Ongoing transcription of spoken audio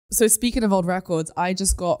So speaking of old records, I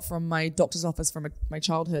just got from my doctor's office from my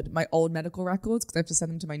childhood, my old medical records, because I have to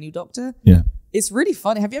send them to my new doctor. Yeah. It's really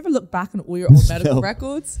funny. Have you ever looked back on all your old medical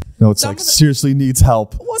records? No, it's like, seriously needs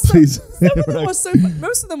help. Please. Some of them were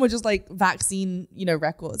most of them were just like vaccine,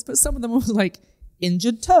 records, but some of them was like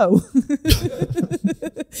injured toe,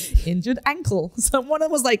 injured ankle. One of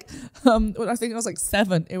them was like, I think it was like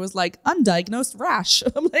 7. It was like undiagnosed rash.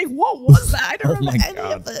 I'm like, what was that? I don't remember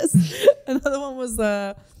any of this. Another one was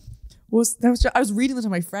I was reading them to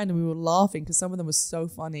my friend and we were laughing because some of them was so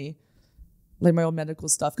funny, like my old medical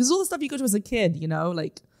stuff. Because all the stuff you go to as a kid,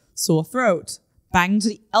 like sore throat, banged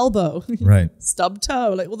the elbow, right, stubbed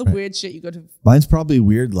toe, like all the weird shit you go to. Mine's probably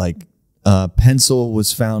weird, like pencil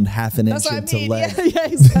was found half an inch into lead. Yeah,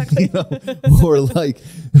 exactly. Or like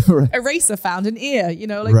eraser found an ear,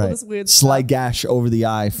 like all this weird slight stuff. Gash over the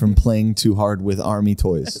eye from playing too hard with army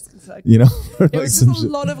toys. Exactly. It was just a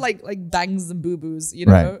lot of like bangs and boo-boos,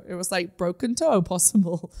 Right. It was like broken toe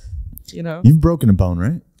possible, You've broken a bone,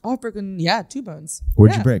 right? I've broken 2 bones.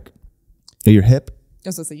 Where'd you break? Your hip?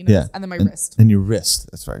 Just to say, yeah. And then my wrist. And your wrist.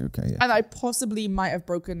 That's right. Okay. Yeah. And I possibly might have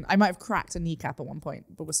cracked a kneecap at one point,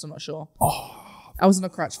 but we're still not sure. Oh, I was on a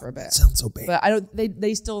crutch for a bit. Sounds so big. But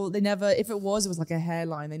they never, if it was like a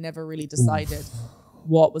hairline. They never really decided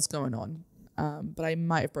what was going on. But I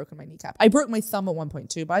might have broken my kneecap. I broke my thumb at one point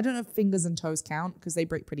too, but I don't know if fingers and toes count because they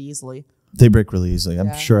break pretty easily. They break really easily.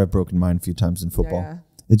 I'm sure I've broken mine a few times in football. Yeah.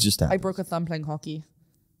 It just happens. I broke a thumb playing hockey.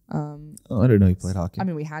 I didn't know you played hockey. I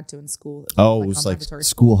mean, we had to in school. It was like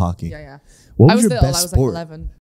school hockey. Yeah. What was your best sport? I was like 11.